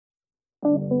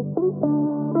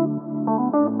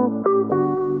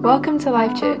Welcome to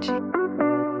Life Church.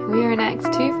 We are an Acts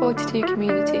 242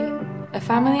 community, a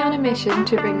family on a mission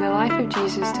to bring the life of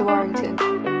Jesus to Warrington.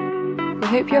 We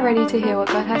hope you're ready to hear what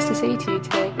God has to say to you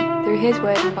today through His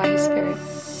Word and by His Spirit.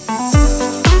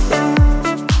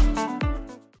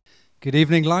 Good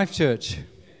evening, Life Church.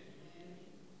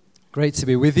 Great to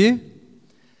be with you.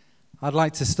 I'd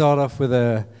like to start off with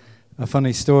a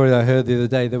funny story I heard the other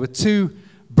day. There were two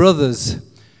brothers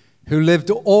who lived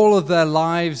all of their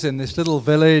lives in this little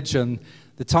village, and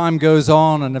the time goes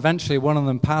on, and eventually one of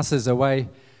them passes away,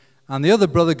 and the other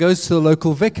brother goes to the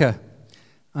local vicar,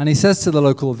 and he says to the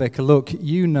local vicar, "Look,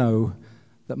 you know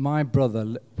that my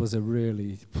brother was a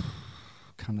really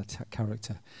kind of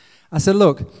character." I said,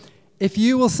 "Look, if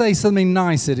you will say something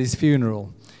nice at his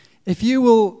funeral, if you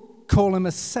will call him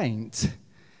a saint,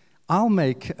 I'll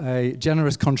make a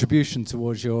generous contribution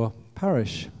towards your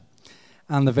parish."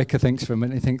 And the vicar thinks for a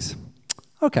minute, he thinks,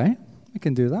 "Okay, we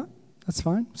can do that, that's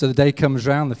fine." So the day comes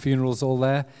round, the funeral's all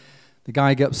there, the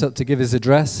guy gets up to give his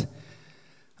address,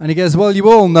 and he goes, "Well,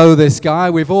 you all know this guy,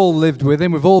 we've all lived with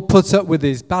him, we've all put up with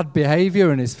his bad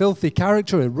behavior and his filthy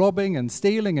character and robbing and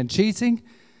stealing and cheating."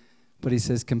 But he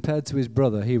says, compared to his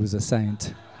brother, he was a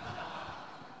saint.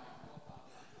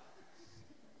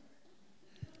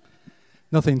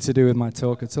 Nothing to do with my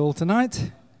talk at all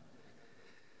tonight.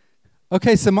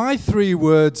 Okay, so my 3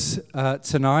 words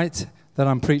tonight that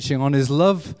I'm preaching on is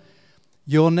love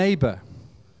your neighbour.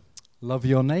 Love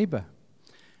your neighbour.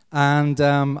 And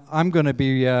I'm going to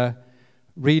be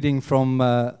reading from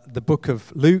the book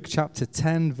of Luke, chapter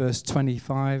 10, verse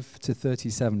 25 to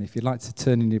 37. If you'd like to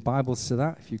turn in your Bibles to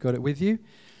that, if you've got it with you.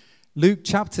 Luke,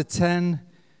 chapter 10,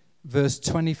 verse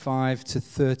 25 to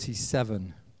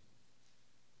 37.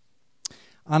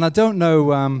 And I don't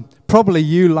know, probably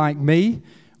you like me,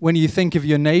 when you think of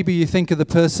your neighbour, you think of the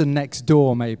person next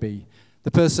door maybe, the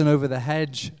person over the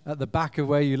hedge, at the back of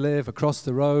where you live, across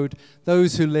the road,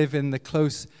 those who live in the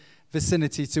close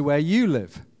vicinity to where you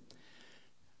live.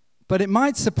 But it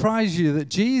might surprise you that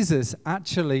Jesus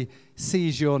actually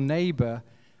sees your neighbour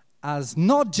as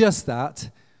not just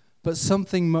that, but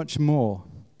something much more.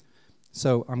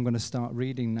 So I'm going to start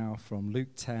reading now from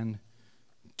Luke 10,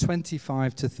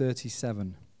 25 to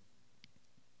 37.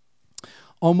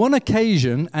 On one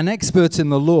occasion, an expert in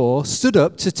the law stood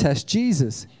up to test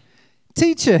Jesus.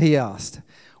 "Teacher," he asked,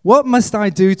 "what must I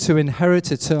do to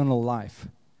inherit eternal life?"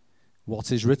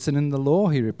 "What is written in the law?"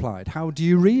 he replied. "How do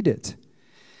you read it?"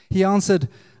 He answered,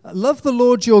 "Love the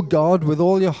Lord your God with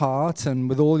all your heart and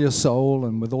with all your soul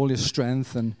and with all your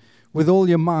strength and with all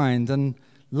your mind, and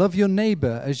love your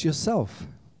neighbor as yourself."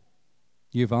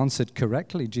 "You've answered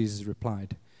correctly," Jesus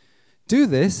replied. "Do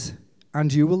this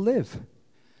and you will live."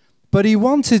 But he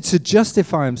wanted to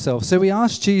justify himself, so he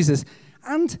asked Jesus,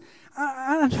 and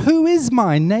who is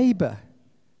my neighbor?"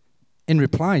 In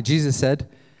reply, Jesus said,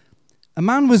 "A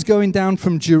man was going down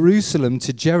from Jerusalem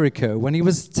to Jericho when he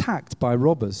was attacked by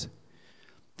robbers.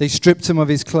 They stripped him of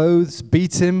his clothes,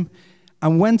 beat him,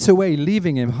 and went away,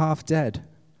 leaving him half dead.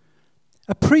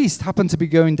 A priest happened to be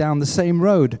going down the same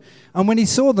road, and when he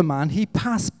saw the man, he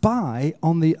passed by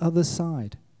on the other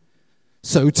side.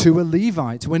 So too a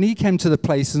Levite, when he came to the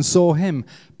place and saw him,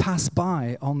 passed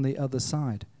by on the other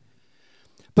side.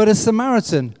 But a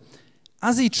Samaritan,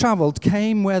 as he traveled,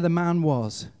 came where the man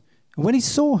was. And when he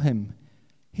saw him,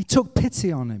 he took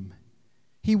pity on him.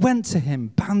 He went to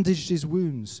him, bandaged his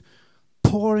wounds,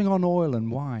 pouring on oil and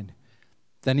wine.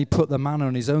 Then he put the man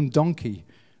on his own donkey,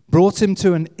 brought him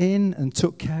to an inn, and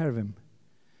took care of him.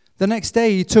 The next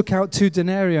day he took out 2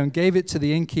 denarii and gave it to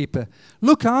the innkeeper.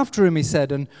 "Look after him," he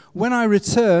said, "and when I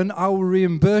return, I will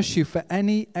reimburse you for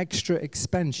any extra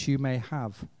expense you may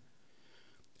have."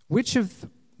 Which of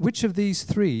these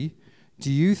 3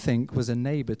 do you think was a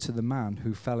neighbor to the man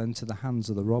who fell into the hands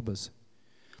of the robbers?"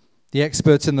 The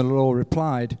expert in the law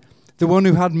replied, "The one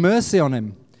who had mercy on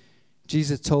him."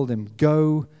 Jesus told him,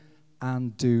 "Go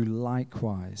and do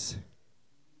likewise."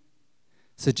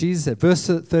 So Jesus said, verse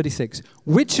 36,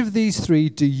 "Which of these 3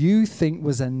 do you think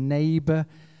was a neighbor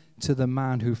to the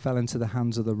man who fell into the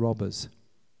hands of the robbers?"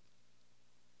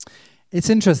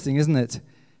 It's interesting, isn't it?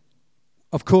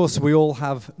 Of course, we all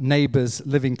have neighbors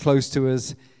living close to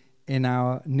us in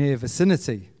our near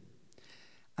vicinity.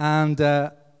 And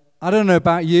I don't know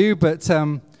about you, but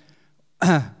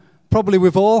probably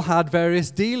we've all had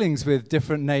various dealings with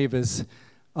different neighbors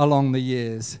along the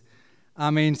years. I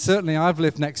mean, certainly I've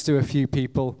lived next to a few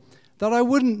people that I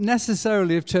wouldn't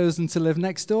necessarily have chosen to live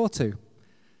next door to.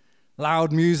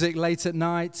 Loud music late at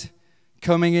night,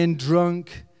 coming in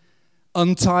drunk,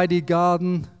 untidy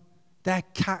garden, their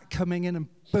cat coming in and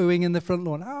booing in the front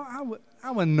lawn.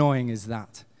 How annoying is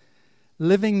that?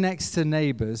 Living next to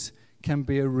neighbors can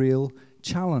be a real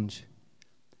challenge.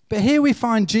 But here we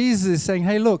find Jesus is saying,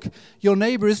 hey, look, your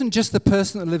neighbor isn't just the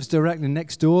person that lives directly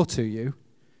next door to you,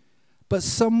 but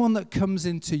someone that comes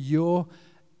into your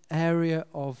area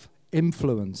of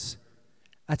influence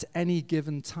at any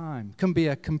given time. Can be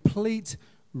a complete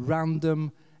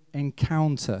random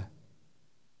encounter.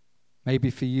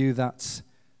 Maybe for you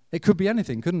it could be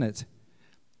anything, couldn't it?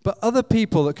 But other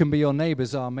people that can be your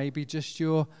neighbors are maybe just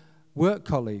your work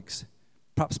colleagues,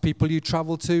 perhaps people you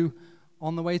travel to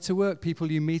on the way to work,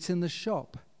 people you meet in the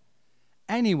shop.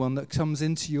 Anyone that comes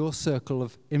into your circle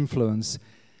of influence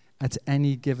at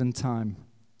any given time.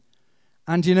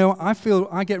 And I feel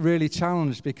I get really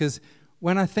challenged because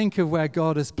when I think of where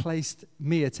God has placed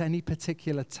me at any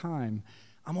particular time,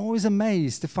 I'm always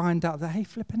amazed to find out that, hey,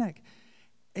 flipping heck,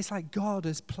 it's like God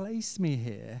has placed me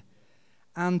here.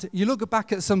 And you look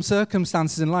back at some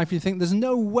circumstances in life, you think there's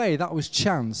no way that was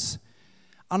chance.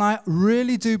 And I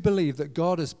really do believe that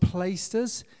God has placed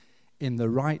us in the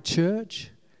right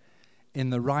church, in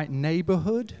the right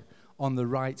neighborhood, on the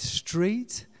right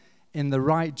street, in the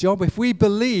right job. If we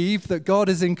believe that God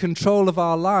is in control of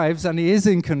our lives, and He is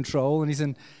in control,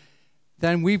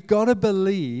 then we've got to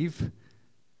believe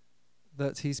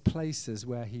that He's placed us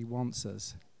where He wants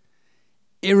us.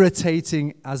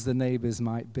 Irritating as the neighbors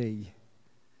might be.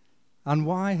 And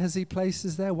why has He placed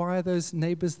us there? Why are those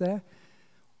neighbors there?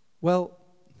 Well,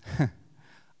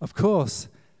 of course,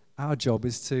 our job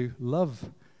is to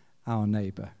love our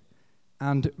neighbor.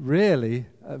 And really,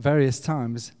 at various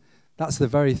times, that's the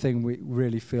very thing we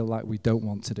really feel like we don't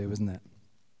want to do, isn't it?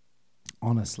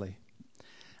 Honestly.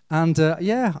 And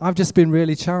I've just been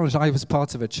really challenged. I was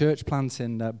part of a church plant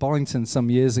in Bollington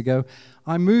some years ago.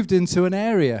 I moved into an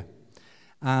area.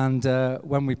 And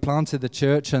when we planted the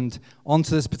church and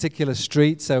onto this particular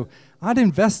street, so I'd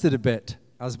invested a bit,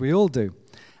 as we all do.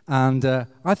 And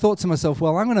I thought to myself,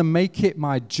 well, I'm going to make it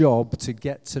my job to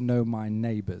get to know my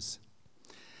neighbors.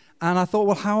 And I thought,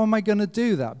 well, how am I going to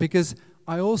do that? Because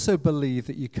I also believe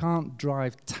that you can't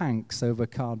drive tanks over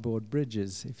cardboard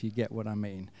bridges, if you get what I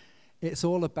mean. It's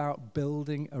all about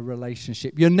building a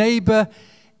relationship. Your neighbor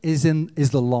is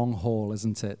the long haul,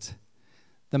 isn't it?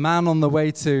 The man on the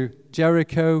way to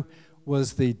Jericho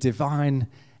was the divine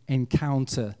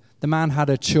encounter. The man had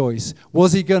a choice.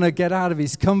 Was he going to get out of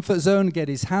his comfort zone, get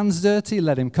his hands dirty,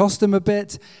 let him cost him a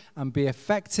bit, and be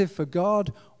effective for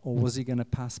God, or was he going to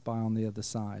pass by on the other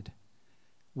side?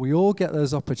 We all get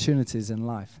those opportunities in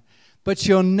life. But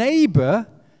your neighbor,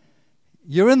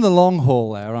 you're in the long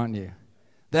haul there, aren't you?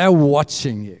 They're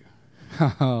watching you.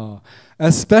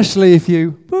 Especially if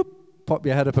you pop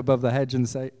your head up above the hedge and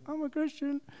say, I'm a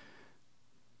Christian.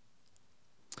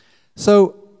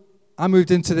 So I moved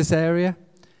into this area,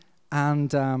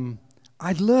 and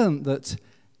I'd learned that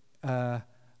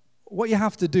what you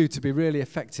have to do to be really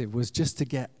effective was just to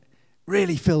get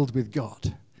really filled with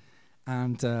God.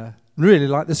 And really,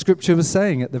 like the scripture was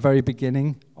saying at the very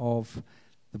beginning of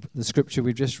the scripture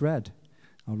we just read.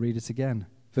 I'll read it again.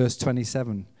 Verse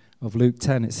 27 of Luke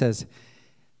 10, it says,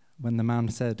 when the man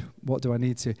said, what do I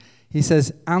need to? He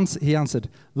answered,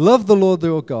 love the Lord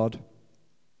your God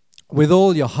with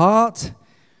all your heart,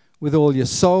 with all your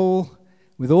soul,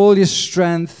 with all your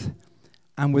strength,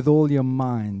 and with all your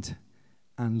mind,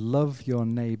 and love your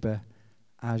neighbor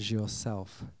as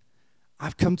yourself.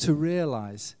 I've come to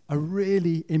realize a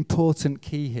really important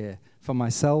key here for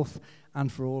myself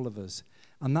and for all of us,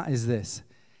 and that is this.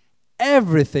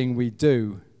 Everything we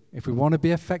do, if we want to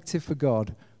be effective for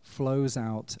God, flows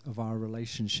out of our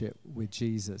relationship with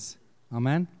Jesus.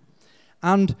 Amen?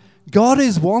 And God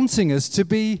is wanting us to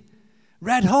be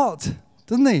red hot,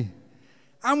 doesn't He?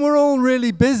 And we're all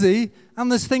really busy,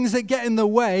 and there's things that get in the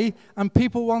way, and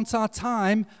people want our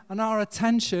time and our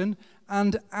attention,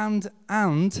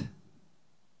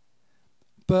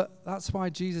 But that's why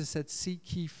Jesus said,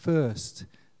 seek ye first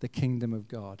the kingdom of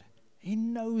God. He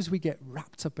knows we get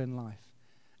wrapped up in life.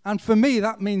 And for me,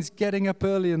 that means getting up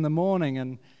early in the morning,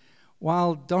 and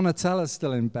while Donatella's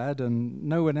still in bed and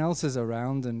no one else is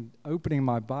around, and opening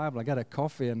my Bible, I get a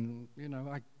coffee, and,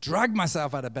 I drag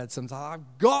myself out of bed sometimes.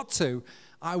 I've got to,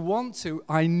 I want to,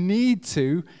 I need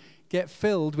to get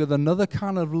filled with another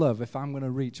kind of love if I'm going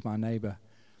to reach my neighbor.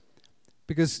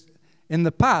 Because in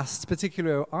the past,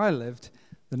 particularly where I lived,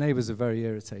 the neighbors are very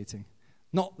irritating.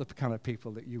 Not the kind of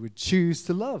people that you would choose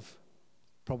to love.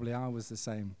 Probably I was the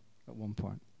same at one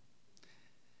point.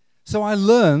 So I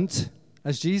learned,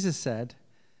 as Jesus said,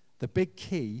 the big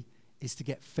key is to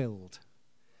get filled.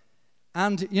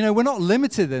 And, we're not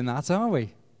limited in that, are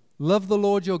we? Love the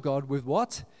Lord your God with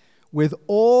what? With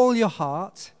all your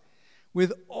heart,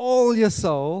 with all your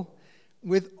soul,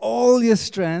 with all your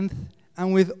strength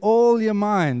and with all your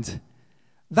mind.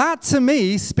 That, to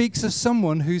me, speaks of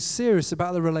someone who's serious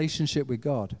about the relationship with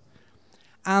God.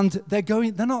 And they're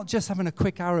not just having a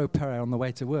quick arrow prayer on the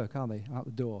way to work, are they, out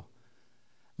the door?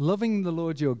 Loving the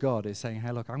Lord your God is saying,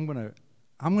 hey, look, I'm going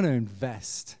to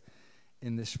invest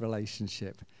in this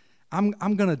relationship. I'm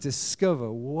going to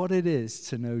discover what it is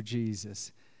to know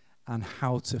Jesus and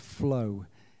how to flow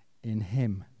in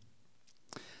him.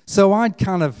 So I'd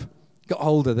kind of got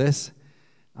hold of this,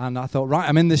 and I thought, right,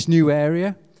 I'm in this new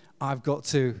area. I've got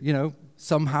to,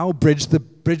 somehow bridge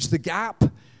the gap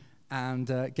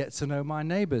and get to know my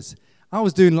neighbors. I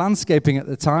was doing landscaping at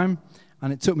the time,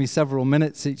 and it took me several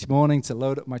minutes each morning to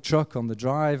load up my truck on the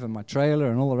drive and my trailer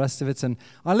and all the rest of it. And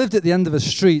I lived at the end of a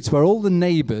street where all the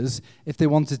neighbors, if they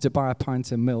wanted to buy a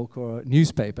pint of milk or a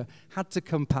newspaper, had to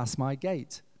come past my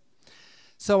gate.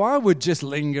 So I would just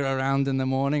linger around in the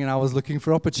morning, and I was looking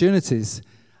for opportunities.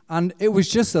 And it was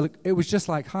just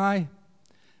like, hi,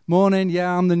 morning,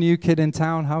 yeah, I'm the new kid in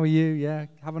town. How are you? Yeah,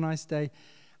 have a nice day.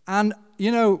 And,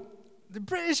 the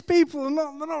British people,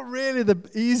 they're not really the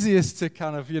easiest to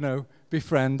kind of,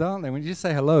 befriend, aren't they? When you just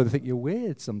say hello, they think you're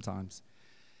weird sometimes.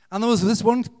 And there was this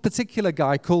one particular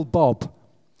guy called Bob.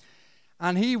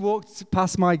 And he walked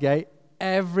past my gate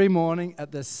every morning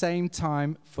at the same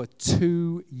time for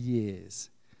 2 years.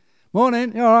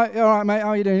 Morning, you all right? You all right, mate? How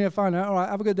are you doing? You're fine. All right,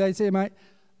 have a good day. See you, mate.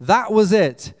 That was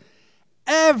it.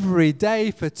 Every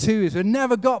day for 2 years. We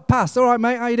never got past. All right,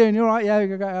 mate, how you doing? You all right? Yeah,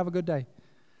 have a good day.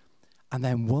 And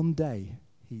then one day,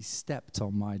 he stepped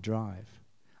on my drive.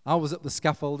 I was up the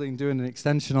scaffolding doing an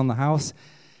extension on the house,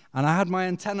 and I had my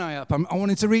antennae up. I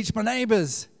wanted to reach my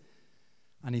neighbors.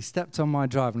 And he stepped on my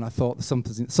drive, and I thought,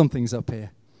 something's up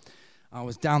here. I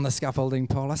was down the scaffolding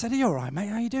pole. I said, are you all right, mate?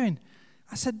 How you doing?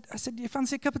 I said, do you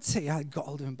fancy a cup of tea? I got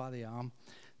hold of him by the arm,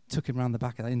 took him round the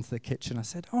back into the kitchen. I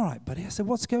said, all right, buddy. I said,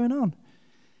 what's going on?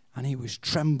 And he was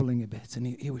trembling a bit, and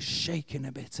he was shaking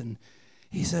a bit, and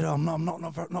he said, I'm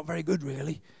not very good,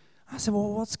 really. I said,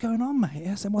 well, what's going on, mate?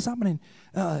 I said, what's happening?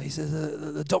 He said,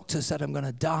 the doctor said I'm going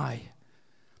to die.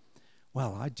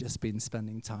 Well, I'd just been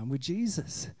spending time with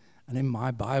Jesus. And in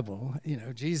my Bible,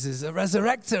 Jesus is a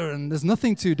resurrector, and there's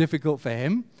nothing too difficult for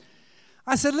him.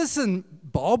 I said, listen,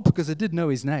 Bob, because I did know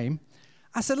his name.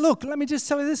 I said, look, let me just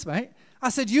tell you this, mate. I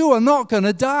said, you are not going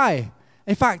to die.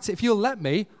 In fact, if you'll let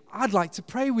me, I'd like to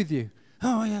pray with you.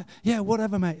 Oh, yeah,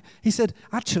 whatever, mate. He said,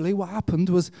 actually, what happened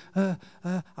was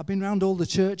I've been around all the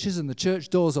churches, and the church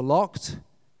doors are locked,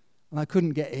 and I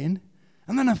couldn't get in.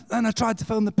 And then I tried to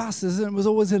phone the pastors, and it was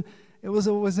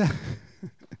always an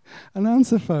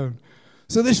answer phone.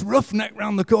 So this roughneck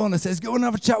round the corner says, go and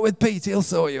have a chat with Pete, he'll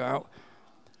sort you out.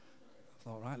 I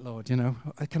thought, right, Lord,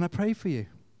 can I pray for you?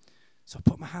 So I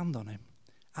put my hand on him,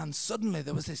 and suddenly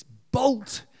there was this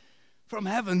bolt from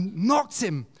heaven, knocked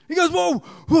him. He goes,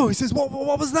 whoa. He says, what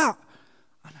was that?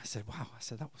 And I said, wow. I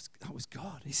said, that was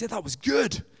God. He said, that was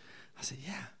good. I said,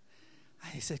 yeah.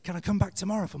 And he said, can I come back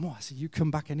tomorrow for more? I said, you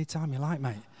come back anytime you like,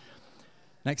 mate.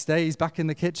 Next day, he's back in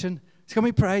the kitchen. He said, can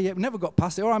we pray? Yeah, we never got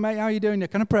past it. All right, mate, how are you doing? Yeah,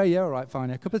 can I pray? Yeah, all right,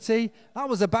 fine. A cup of tea? That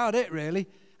was about it, really.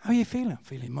 How are you feeling? I'm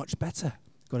feeling much better.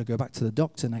 Got to go back to the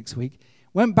doctor next week.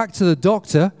 Went back to the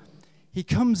doctor. He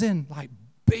comes in like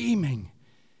beaming.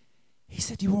 He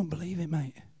said, you won't believe it,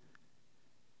 mate. He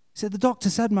said, the doctor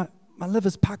said my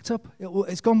liver's packed up.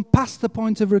 It's gone past the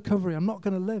point of recovery. I'm not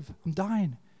going to live. I'm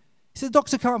dying. He said, the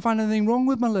doctor can't find anything wrong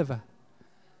with my liver.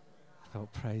 I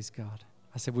thought, praise God.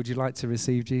 I said, would you like to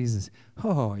receive Jesus?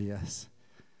 Oh, yes.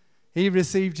 He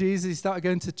received Jesus. He started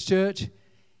going to church.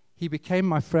 He became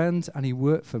my friend, and he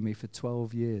worked for me for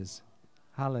 12 years.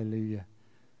 Hallelujah.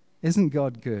 Isn't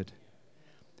God good?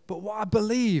 But what I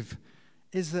believe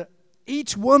is that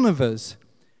each one of us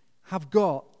have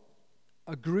got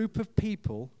a group of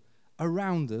people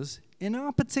around us in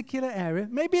our particular area.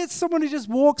 Maybe it's someone who just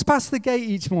walks past the gate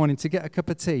each morning to get a cup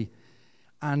of tea,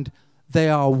 and they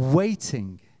are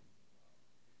waiting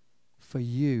for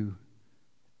you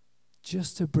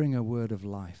just to bring a word of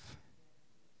life.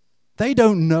 They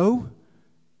don't know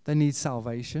they need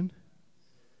salvation,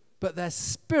 but their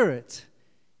spirit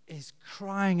is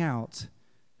crying out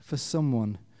for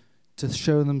someone to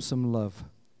show them some love.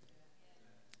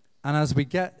 And as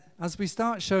we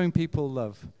start showing people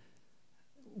love,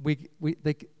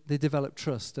 they develop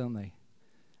trust, don't they?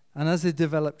 And as they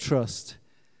develop trust,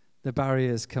 the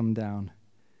barriers come down,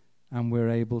 and we're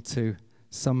able to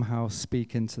somehow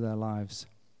speak into their lives.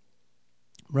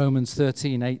 Romans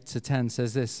 13:8-10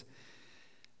 says this: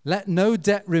 let no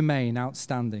debt remain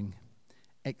outstanding,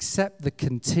 except the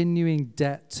continuing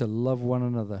debt to love one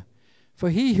another. For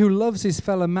he who loves his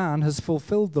fellow man has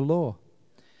fulfilled the law.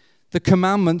 The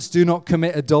commandments, do not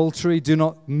commit adultery, do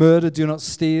not murder, do not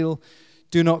steal,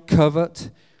 do not covet,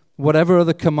 whatever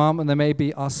other commandment there may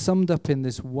be, are summed up in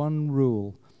this one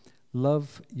rule: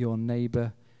 love your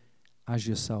neighbor as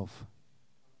yourself.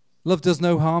 Love does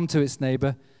no harm to its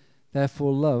neighbor,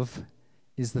 therefore love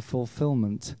is the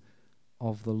fulfillment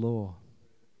of the law.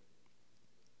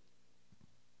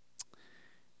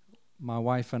 My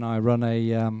wife and I run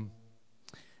a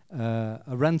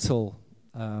rental.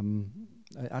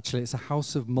 Actually, it's a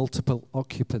house of multiple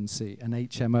occupancy, an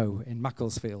HMO in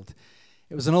Macclesfield.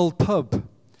 It was an old pub,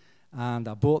 and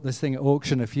I bought this thing at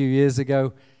auction a few years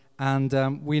ago,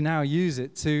 and we now use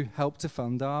it to help to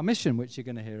fund our mission, which you're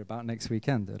going to hear about next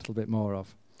weekend, a little bit more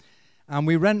of. And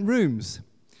we rent rooms.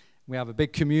 We have a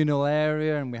big communal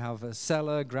area, and we have a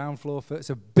cellar, ground floor. It's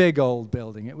a big old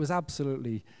building. It was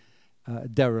absolutely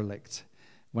derelict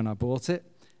when I bought it,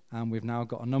 and we've now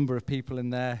got a number of people in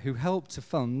there who help to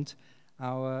fund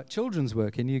our children's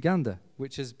work in Uganda,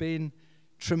 which has been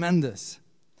tremendous.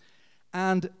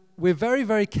 And we're very,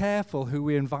 very careful who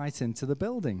we invite into the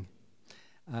building.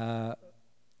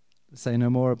 Say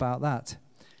no more about that.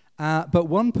 But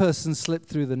one person slipped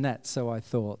through the net, so I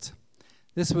thought.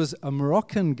 This was a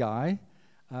Moroccan guy.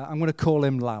 I'm going to call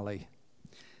him Lally.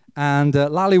 And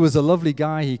Lally was a lovely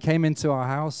guy. He came into our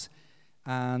house,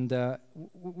 and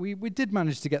we did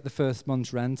manage to get the first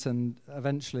month's rent and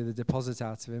eventually the deposit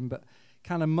out of him, but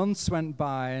kind of months went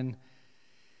by, and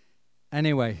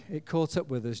anyway, it caught up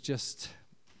with us just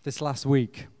this last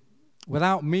week.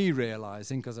 Without me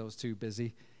realizing, because I was too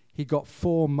busy, he got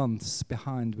 4 months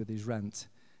behind with his rent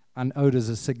and owed us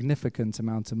a significant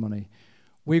amount of money.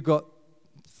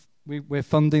 We're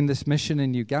funding this mission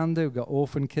in Uganda. We've got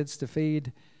orphan kids to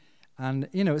feed, and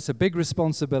it's a big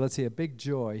responsibility, a big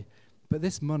joy, but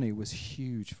this money was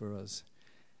huge for us,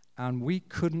 and we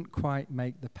couldn't quite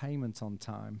make the payment on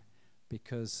time.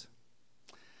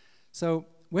 So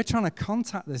we're trying to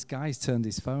contact this guy. He's turned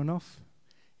his phone off.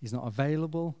 He's not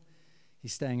available.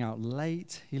 He's staying out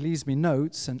late. He leaves me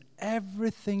notes, and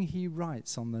everything he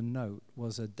writes on the note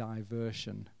was a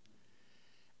diversion.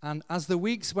 And as the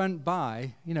weeks went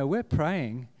by, we're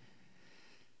praying,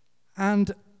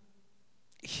 and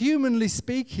humanly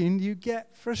speaking, you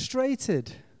get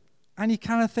frustrated. And you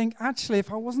kind of think, actually,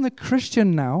 if I wasn't a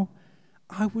Christian now,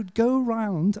 I would go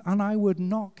round and I would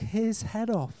knock his head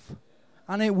off.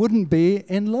 And it wouldn't be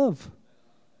in love.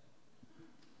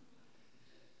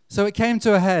 So it came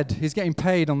to a head. He's getting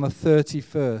paid on the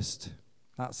 31st.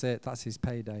 That's it. That's his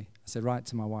payday. I said, right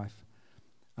to my wife.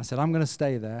 I said, I'm going to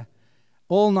stay there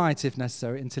all night if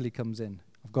necessary until he comes in.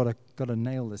 I've got to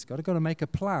nail this. Got to make a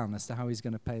plan as to how he's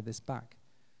going to pay this back.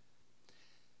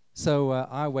 So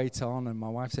I wait on, and my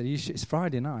wife said, it's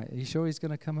Friday night. Are you sure he's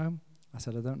going to come home? I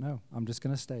said, I don't know. I'm just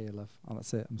going to stay here, love. Oh,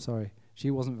 that's it. I'm sorry.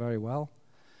 She wasn't very well.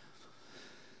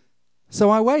 So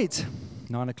I wait.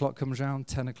 9 o'clock comes round,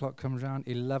 10 o'clock comes round,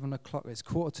 11 o'clock. It's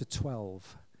 11:45.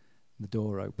 The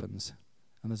door opens,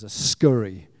 and there's a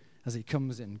scurry as he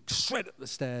comes in, straight up the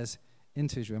stairs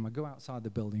into his room. I go outside the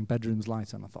building, bedroom's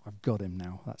light on. I thought, I've got him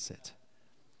now. That's it.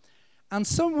 And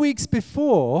some weeks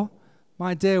before,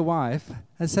 my dear wife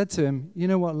had said to him, you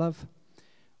know what, love?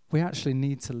 We actually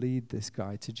need to lead this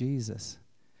guy to Jesus.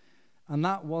 And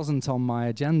that wasn't on my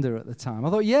agenda at the time. I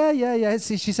thought, yeah.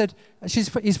 She said,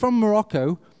 he's from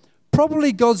Morocco.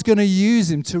 Probably God's going to use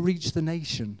him to reach the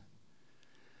nation.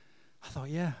 I thought,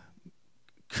 yeah,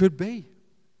 could be.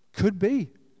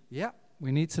 Yeah,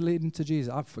 we need to lead him to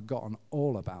Jesus. I've forgotten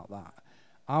all about that.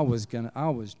 I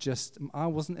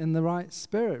wasn't in the right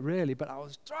spirit, really, but I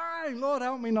was trying. Lord,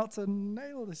 help me not to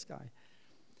nail this guy.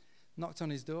 Knocked on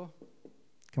his door.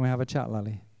 Can we have a chat,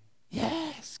 Lally?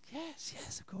 Yes,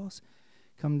 of course.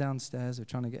 Come downstairs. We're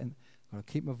trying to get in. I'll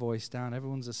keep my voice down.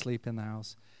 Everyone's asleep in the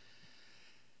house.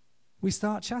 We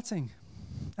start chatting.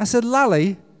 I said,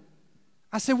 Lally,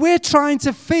 we're trying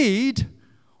to feed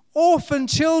orphan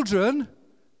children,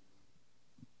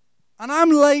 and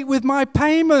I'm late with my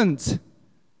payment.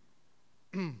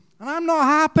 And I'm not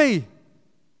happy.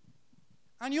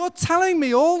 And you're telling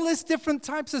me all this different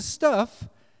types of stuff,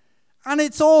 and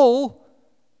it's all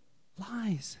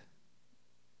lies.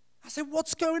 I said,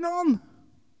 what's going on?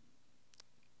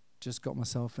 Just got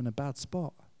myself in a bad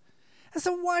spot. I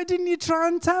said, why didn't you try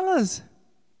and tell us?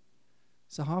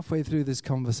 So halfway through this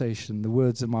conversation, the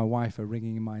words of my wife are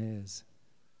ringing in my ears.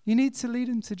 You need to lead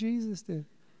him to Jesus, dear.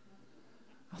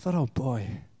 I thought, oh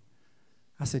boy.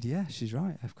 I said, yeah, she's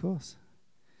right, of course.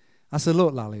 I said,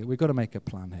 look, Lally, we've got to make a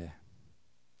plan here.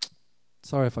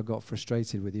 Sorry if I got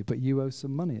frustrated with you, but you owe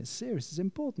some money. It's serious. It's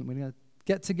important. We're going to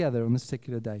get together on this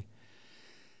particular day.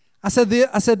 I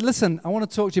said, listen, I want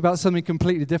to talk to you about something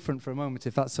completely different for a moment,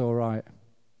 if that's all right.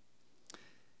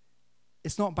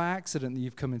 It's not by accident that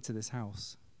you've come into this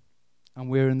house. And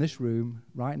we're in this room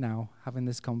right now having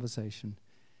this conversation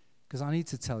because I need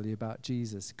to tell you about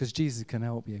Jesus, because Jesus can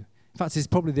help you. In fact, he's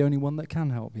probably the only one that can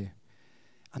help you.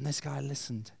 And this guy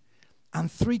listened. And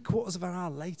 3/4 of an hour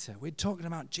later, we're talking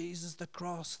about Jesus, the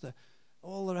cross,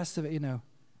 all the rest of it,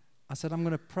 I said, I'm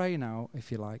going to pray now,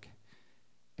 if you like.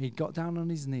 He got down on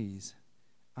his knees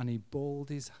and he bawled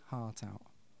his heart out.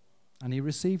 And he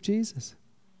received Jesus.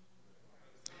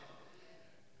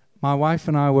 My wife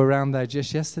and I were around there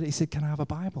just yesterday. He said, can I have a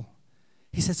Bible?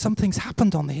 He said, something's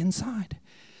happened on the inside.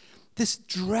 This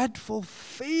dreadful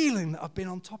feeling that I've been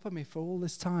on top of me for all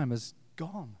this time has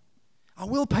gone. I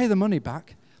will pay the money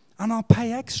back, and I'll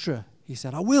pay extra, he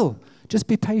said. I will. Just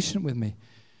be patient with me.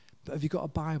 But have you got a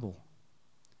Bible?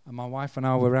 And my wife and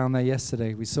I were around there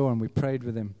yesterday. We saw him. We prayed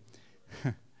with him.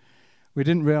 We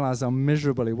didn't realize how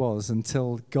miserable he was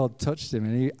until God touched him,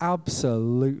 and he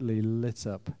absolutely lit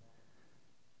up.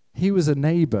 He was a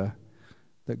neighbor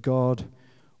that God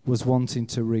was wanting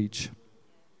to reach.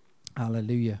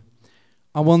 Hallelujah.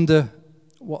 I wonder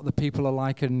what the people are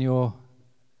like in your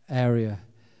area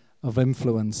of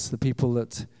influence, the people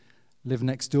that live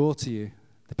next door to you,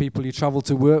 the people you travel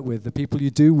to work with, the people you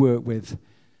do work with,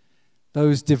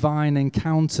 those divine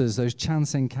encounters, those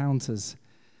chance encounters.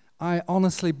 I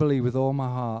honestly believe with all my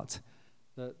heart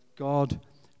that God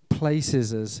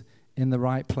places us in the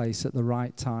right place at the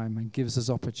right time and gives us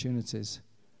opportunities.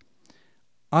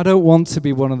 I don't want to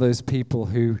be one of those people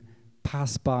who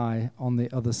pass by on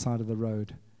the other side of the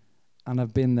road. And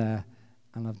I've been there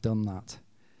and I've done that.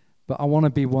 But I want to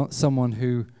be someone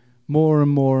who more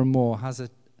and more and more has a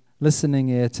listening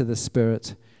ear to the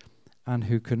Spirit and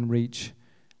who can reach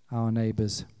our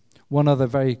neighbors. One other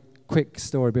very quick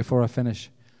story before I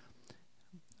finish.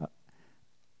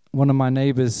 One of my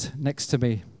neighbors next to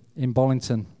me in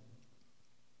Bollington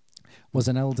was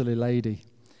an elderly lady.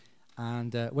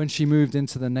 And when she moved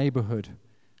into the neighborhood,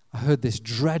 I heard this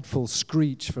dreadful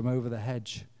screech from over the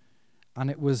hedge. And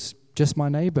it was just my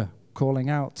neighbor calling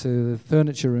out to the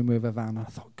furniture remover van. And I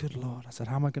thought, good Lord. I said,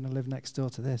 how am I going to live next door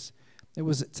to this?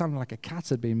 It sounded like a cat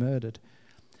had been murdered.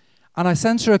 And I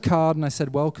sent her a card and I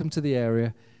said, welcome to the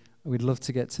area. We'd love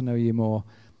to get to know you more.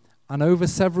 And over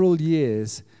several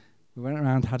years, we went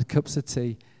around, had cups of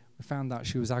tea. We found out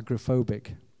she was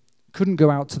agoraphobic. Couldn't go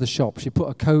out to the shop. She put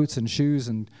a coat and shoes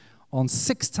on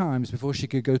 6 times before she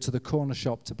could go to the corner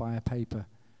shop to buy a paper.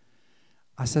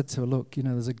 I said to her, look,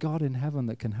 there's a God in heaven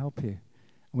that can help you.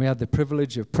 And we had the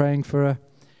privilege of praying for her.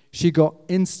 She got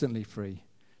instantly free.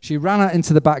 She ran out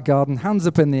into the back garden, hands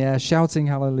up in the air, shouting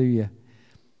hallelujah.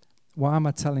 Why am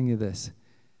I telling you this?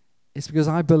 It's because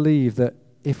I believe that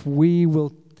if we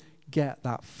will get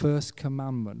that first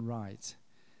commandment right,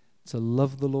 to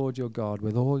love the Lord your God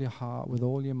with all your heart, with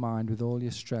all your mind, with all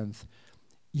your strength,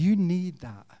 you need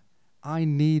that. I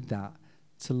need that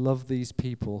to love these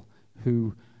people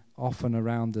who often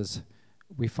around us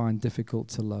we find difficult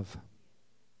to love.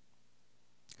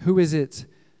 Who is it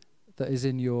that is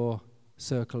in your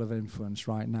circle of influence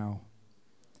right now?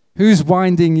 Who's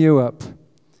winding you up?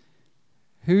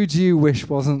 Who do you wish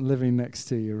wasn't living next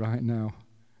to you right now?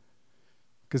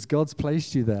 Because God's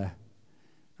placed you there.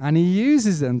 And he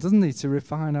uses them, doesn't he, to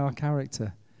refine our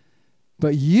character.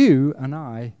 But you and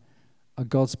I are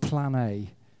God's plan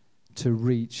A to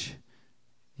reach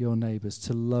your neighbors,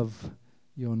 to love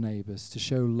your neighbors, to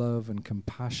show love and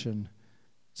compassion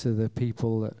to the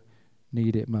people that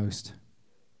need it most.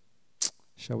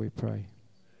 Shall we pray?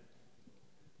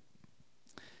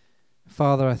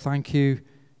 Father, I thank you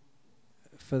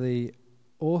for the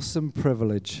awesome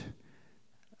privilege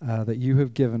that you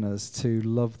have given us to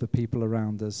love the people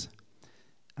around us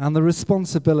and the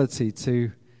responsibility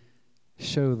to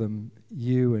show them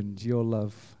you and your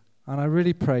love. And I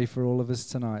really pray for all of us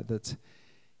tonight that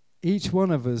each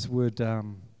one of us would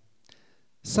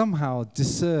somehow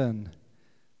discern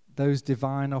those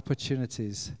divine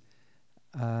opportunities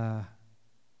that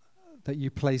you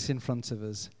place in front of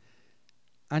us.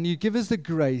 And you give us the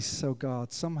grace, oh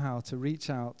God, somehow to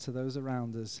reach out to those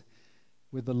around us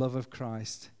with the love of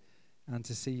Christ and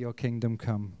to see your kingdom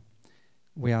come.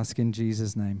 We ask in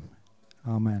Jesus' name.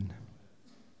 Amen.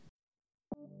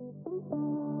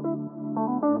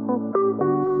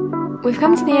 We've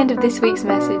come to the end of this week's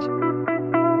message.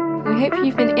 We hope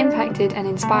you've been impacted and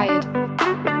inspired.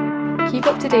 Keep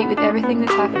up to date with everything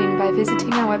that's happening by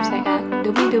visiting our website at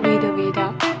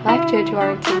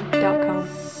www.lifechurchwarrington.com.